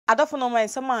adofo no man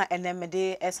sama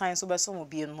enemede science so beso mo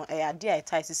bi no e ade a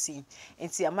tie sisi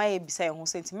enti amaye bisa ye ho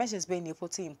senti measures be ni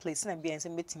put in place na bia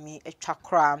nsem betimi atwa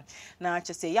kra na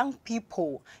che young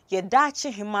people ye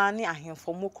dache hema ne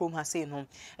ahemfo mo krom ha sei no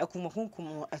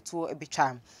ekumokunkum eto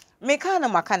ebetwa meka na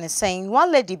maka ne sen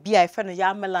one lady bi a ife no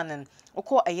ya melanin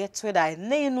oko eye Twitter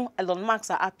ne no Elon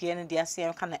Musk app ye ne dia se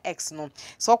ka na X no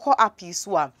so oko app yi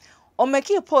so a o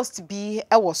make a post bi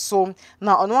e wo so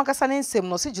na ono ankasa ne nsem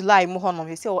no se July mu ho no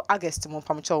he se August mu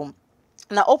pamcho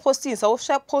na o posting so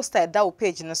share poster da o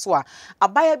page ne so a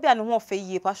abaya bia ne ho fa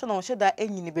yie pa so na o sheda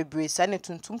enyini bebre sa ne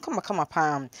tuntum kama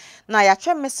pam na ya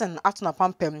twa missing atuna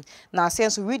pampam na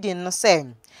sense reading no say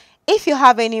if you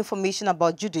have any information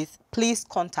about Judith, please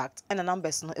contact and the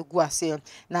numbers no eguase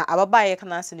na ababaye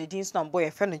kana se ne din so na boy e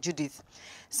friend Judith.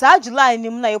 Sa July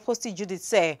nim na you post Judith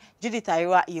say Judith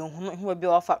aywa ye hu be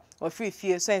ofa wa free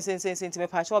fie so sen me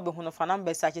pa cho be hu no fa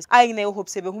numbers such as I na hope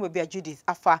say be hu be Judith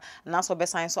afa na so be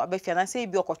sign so abafia na say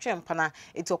bi okotwe mpana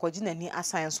eti okogi nani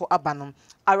asan so abanom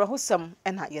arahosam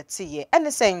na yete ye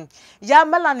ene sen ya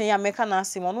melane ya meka na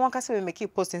ase mo no aka say we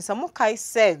make post in some kai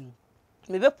say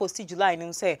mebe posti July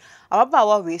nim say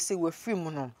ababawa we say we free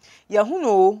mu no ya hu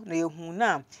no na ye hu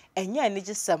na enya ne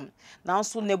gisem na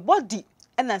so ne body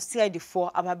na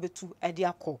CID4 ababetu edi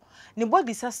akọ ne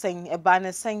body sasen e ba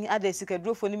ne sen ada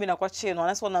sikadrofo ni mi na kwache no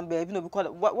na so number bi no because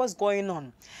what's going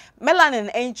on melanin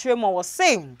entry mo was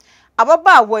same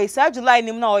ababa boy sa July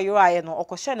nim na oyiraye no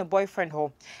okoshe ne boyfriend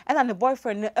ho na ne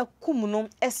boyfriend no akum no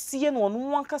esie no no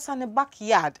wankasa ne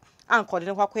backyard ankode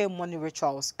ne kwakọ money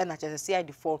rituals na chese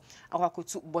CID4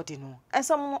 akwakotu body no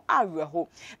ensam no aweho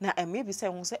na emebi say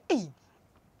hu say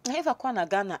if akwa na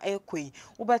Ghana ekoi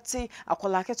wobeti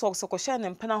akola keto so kwhye ne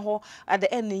mpena ho ade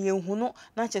ene yehu no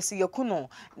na chese yakuno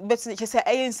beti chese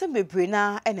ensem bebre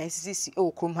na na sisi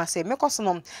okrom ha say mekoso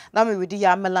no na me read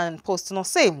ya melan post no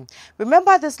same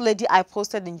remember this lady I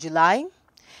posted in July.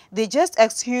 They just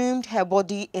exhumed her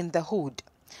body in the hood.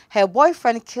 Her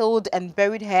boyfriend killed and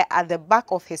buried her at the back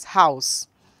of his house.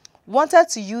 Wanted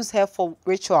to use her for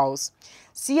rituals.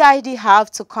 CID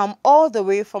have to come all the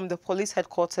way from the police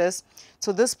headquarters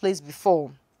to this place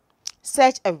before.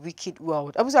 Such a wicked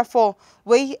world. I was for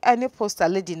way any poster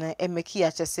lady na emeki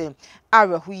achese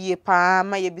ara huye pa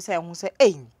ma ye bisa hu se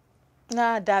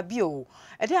na dabio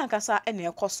ede ankasa ene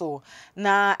ekoso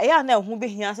na eya na hu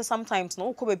behia sometimes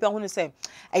no ko bebia hu ne say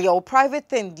your private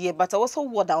thing there but also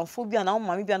word down phobia na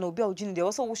mama bia na obi a ugini there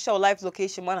also show live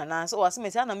location man na so aseme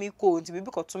na me ko nti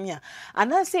bibi kotomia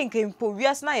ana say nke mpo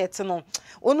wias na yete no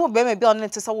onu be me bia no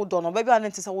ntesa wodo no be bia no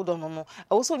ntesa wodo no no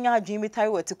also nya adwen metai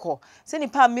wete ko se ni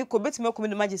pa me ko betime ko me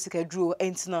magisika duro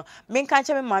enti no me nka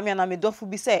che me mama na me dofo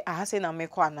bi say aha say na me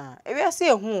ko ana ewiase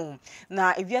ehu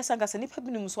na ewiase ankasa ni pa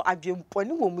binum so adwen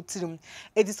poni wo mutirim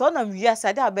it is on we are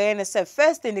said that say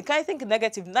first thing the kind think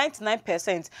negative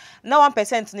 99% now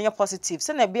 1% near positive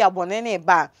say na be abone na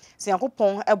ba se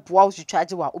yakopon eboa wo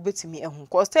charge wa obetimi ehun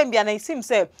cause time bia na sim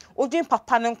say odwin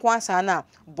papa ne nko asa na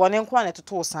bone nko na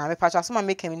toto san me pacha so ma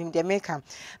make him dey make am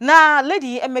na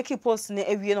lady e make post na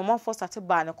ewie no man for start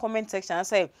ba na comment section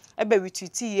say e be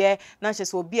retweet ye na che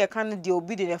so obi e kan de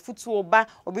obi de na futu oba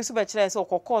obi so be kire say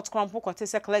okokot krampo kote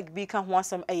say collect bi ka ho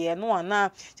asem eye no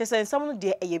ana che say nsam no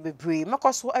de eye bebre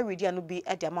mekoso already anu bi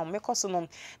e de am mekoso no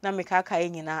na meka ka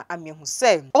nyina amehu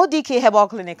say ODK Herbal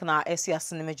Clinic na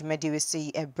SHS ne medjumedi we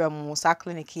see ebrem sa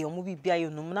clinic yi omu bibia ye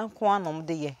num na nko anom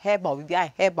de ye herbal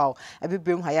bibia herbal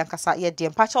ebebrem ha yankasa ye de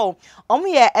mpacho omu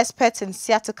ye expert in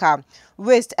sciatica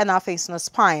waist and face no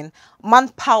spine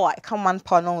manpower come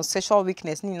manpower no sexual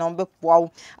weakness ni no be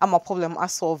wow am a problem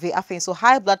asolve afin so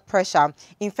high blood pressure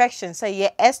infection say ye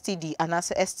STD and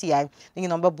as STI ni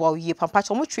no be wow ye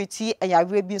pampacho omu treat and ya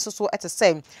bi so at the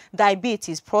same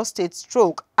diabetes prostate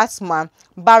stroke asthma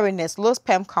barrenness low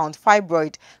sperm count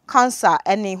fibroid cancer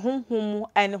any humhum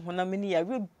and honamini ya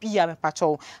bia me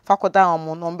pacho fakoda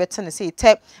omo no better ne say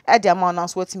tap e the amount now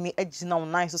so me agina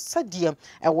nice so sadie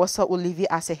e was Olivia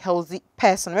as a healthy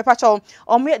person me pacho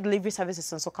o me delivery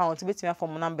services so count bit me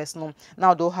from numbers no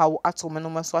now do how atom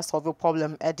no so solve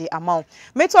problem e the amount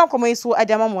me to come so e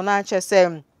the amount na che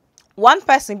say one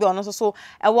person be on so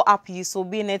ewo app yi so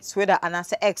be net Twitter and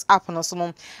as X app no so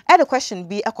no the question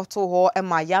be ekoto ho e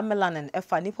ma ya melanin e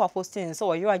fa nipa posting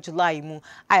so you are July mu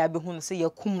aya be hu no say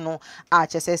yakum no a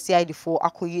chese CID4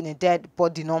 akoyi ne dead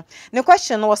body no the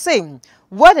question was saying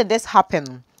where did this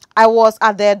happen? I was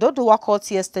at the Dodowa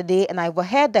court yesterday and I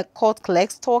overheard the court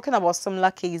clerks talking about similar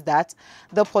case that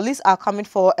the police are coming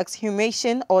for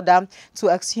exhumation order to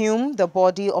exhume the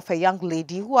body of a young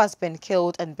lady who has been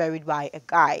killed and buried by a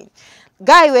guy.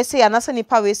 guy we say anasa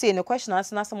nipa we say no question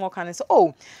answer na some can say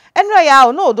oh enra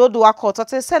ya no do court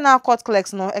to say na court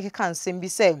clerks no e kan sem bi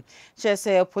say che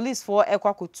say police for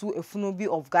ekwakotu efunu bi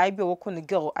of guy bi wo ne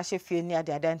girl ahye ni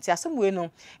ade nti asem we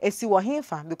no esi wo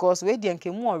henfa because we de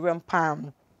nkemu orem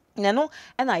pam Nano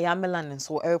and I am melanin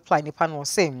so reply nipa no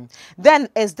same. Then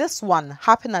is this one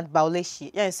happen at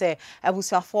Bauleshi? Yeah, say I was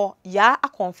for ya a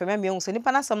confirm me on say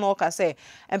nipa na some no ka say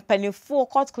and penny 4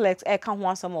 court collect e kan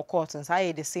ho some more court and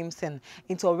say the same thing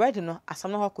into already no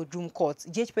asam no ko drum court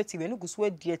GhPage we no go so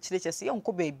adi chire say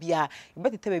onko ba bia e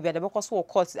better tell bia de be so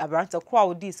court abrant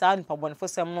crowd this sa nipa bon for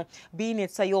some no being it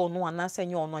say you no ana say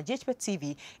you no GhPage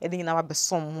TV e din na ba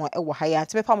besom mo e wo ha ya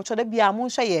te be pa mo choda bia mo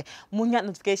hwe ye munya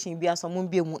notification bia so mo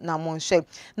bia mu na monship.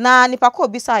 Na nipa ko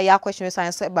bisa ya question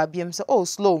science about BM say oh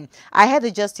slow. I heard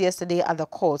it just yesterday at the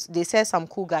court. They said some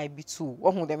cool guy be too.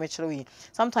 Ohun dem actually.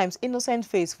 Sometimes innocent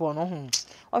face for no hu.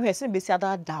 Ohun say be say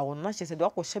that down. Na she say do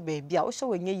akọ hye baby a o hye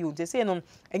wenye you. They say no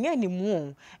enye ni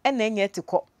mu e na enye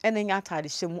tiko e na enye atade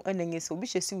hye mu e na enye se obi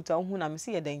hye suit ohun na me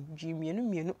say ye dan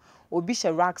mienu obi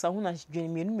hye racks ohun na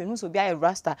mienu so obi aye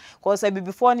rasta cause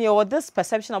before ne this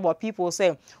perception about people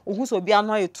say ohun so obi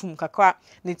ano ayetum kakra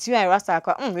ne ti aye rasta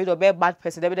kakra we do be bad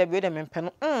person we dem mpe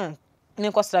no ne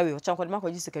kostra we chan kodima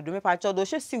kwaji sekedo me pa cho do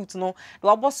hye suit no do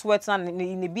abo sweat na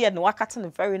ne beard no wakate no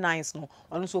very nice no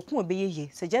ono so ku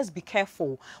obeyeye so just be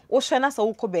careful wo hwe na sa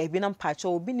wo ko baby na mpa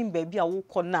cho obi nim baby a wo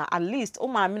ko na at least o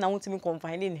ma me na wotimi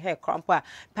confine in hair cramp a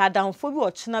pa down fo bi o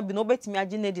china bi no betimi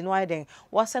age na di no iden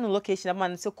wo send location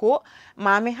man se ko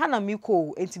ma me ha na mi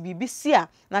ko enti bibi sia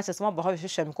na chese ma ba ho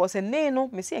hwehwe me ko se ne no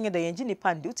me se enye da yenji ni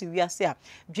pan de uti wi ase a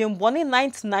dwembone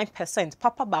 99%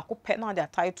 papa ba ko pe na their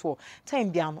title time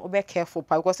bia no obe careful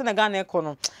because in Ghana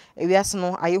economy we are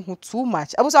no ayehu too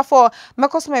much abusa for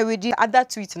mekos my read other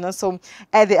tweet no so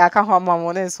the aka ho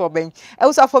amamo so ben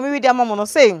abusa for me read amamo no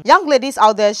saying young ladies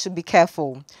out there should be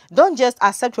careful. Don't just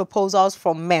accept proposals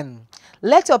from men.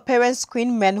 Let your parents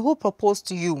screen men who propose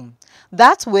to you.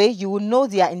 That way you will know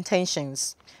their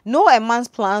intentions. Know a man's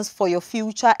plans for your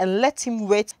future and let him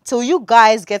wait till you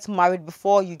guys get married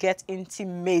before you get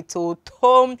intimate. Oh,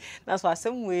 Tom, that's why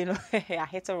some way no I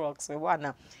hate the rocks. We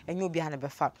wanna and you'll be an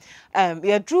befa.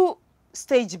 Yeah, drew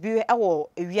stage be our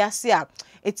we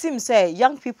it seems say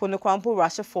young people no kwampo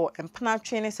rush for and pana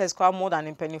training says kwa more than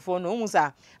in penny for no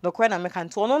musa no kwena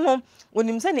make to no when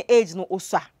him say the age no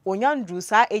osa onyan drew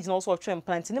sa age no also train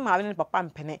plant ni ma ne papa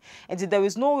mpene and there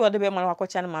is no way other be man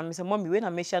wakocha na mama say mommy we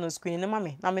na me share no screen ni mama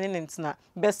na me ne ntina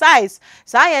besides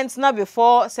science na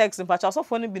before sex in patch also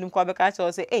for no binim kwa be ka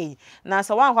say eh na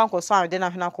sa wan kwanko so ade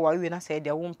na hwe na kwa we na say de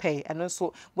won pay and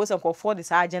so both and for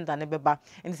this agenda ne beba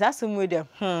and that's some way there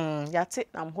yate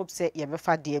I'm hope say ye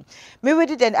befa de me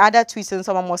we did other tweets and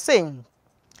someone was saying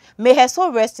may her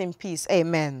soul rest in peace,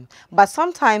 amen. But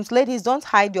sometimes ladies, don't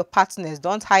hide your partners,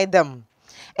 don't hide them.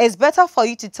 It's better for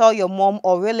you to tell your mom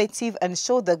or relative and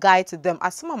show the guy to them.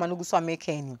 I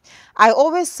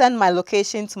always send my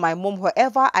location to my mom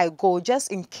wherever I go,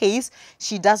 just in case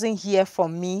she doesn't hear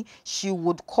from me, she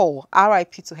would call.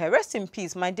 RIP to her. Rest in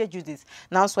peace, my dear Judith.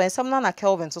 Now, so when someone na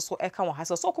Kelvin so eka wa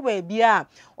hasa so ko baby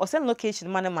or send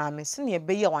location man mama senior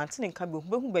be one thing in kabe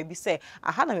who baby say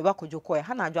aha na me ba kojoko e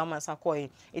ha na adwa mansa koe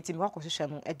eti me ba kohwehwe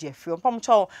no e de afio pam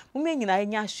cho mo me nyina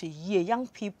anya hwe yie young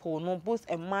people no both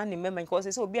a man and women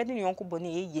because say obi ade ne yonko bone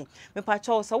yeye me pa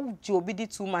cho so wo obi di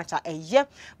too much eye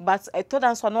but I told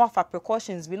us no afa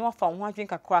precautions bi no afa ho adwen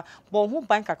kakra but ho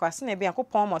ban kakra se na be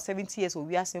akopon ma 70 years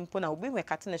obi asempo na obi me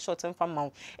kate ne short term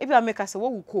fam e bi make say wo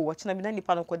wuko wo china bi na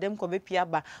nipa no kodem ko be pia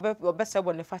ba obese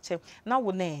bo ne fa che na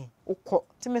wo ne ukọ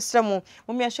ti mesre mo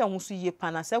me ahwe ahosu yie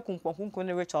pa na se kunkonkonko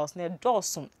ne Richards na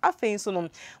Dawson afei so no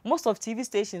most of TV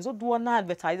stations o do na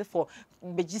advertise for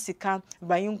bejisika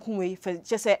bayinkunwe fe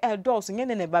say Dawson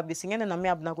nyene ne ba besi nyene na me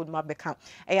abna god ma beka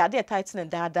e ya de title ne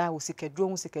dada wo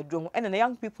sikadro ene na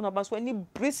young people no ba so ani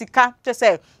brisika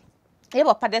say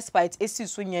Eba pa despite esi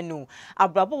so nye no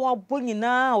abrabo wa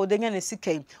bonyina o de nya na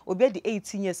sika obi de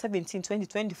 18 years 17 20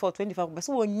 24 25 but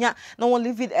so nya na won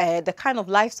live it the kind of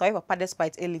lifestyle eba pa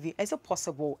despite living is it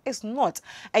possible? It's not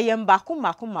ayemba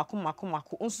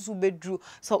mako onsusu bedru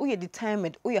so we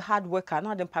determined we hard worker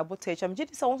na dem pa botage am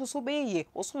jidi so onsusu be ye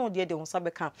oso no de ho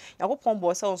sabeka yakopon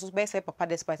bo so onsusu be say papa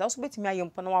despite also betimi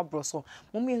ayempo na wa broso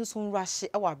mommy ensusu rush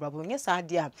e wa abrabo nya sa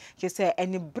ade a ke say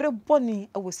eni breboni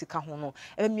e wo sika ho no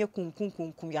e me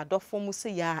kunkunkum ya dofo mu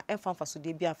se ya emfa mfa so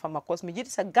de bia mfa makos me gidi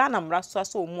se Ghana mra so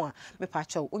aso mu a me pa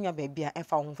cha onya ba bia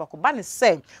emfa ho mfa ko ba ne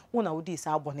se wona wodi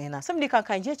sa abone na sem de kan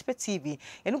GhPage TV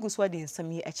eno guso ade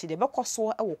nsam yi echi de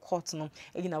bekoso e wo court no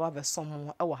egina ba be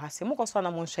som e wo hase mo koso na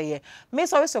mo nhwe me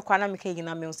so we so kwa na me ka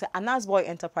egina me se Anas Boy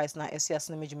Enterprise na SHS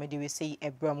na medjumede we sei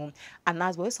ebramo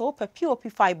Anas Boy so pe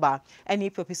POP fiber any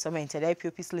POP cement and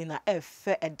POP slina F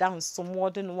e down some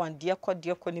modern one dear ko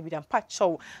ne bi dan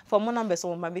patcho for mo number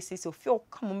so ma be say so feel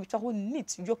come me twa ho neat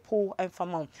yopo and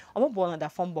fama omo born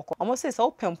that phone boko omo say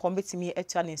so pem pom betimi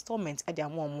etu an installment e de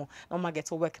amomo na ma get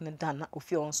work na dan na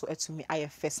ofio nso etumi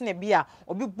IFS na bia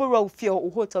obi gboro ofio o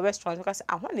hotel restaurant ka say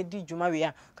ahwa na di djuma we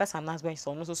a ka say Anas Boy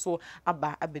so no so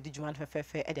aba abedi djuma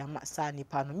fefefe e de ama sa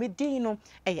nipa no me din no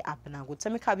e abna go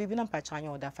temi ka bibi na patcho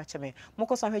anya oda fa cheme mo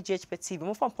ko so hwe GhPage TV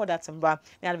mo fam product mbra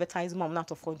na advertise mom na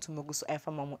to phone to mo go so e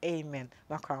fa mom amen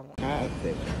makramo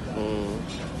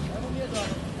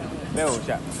Meu,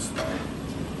 já.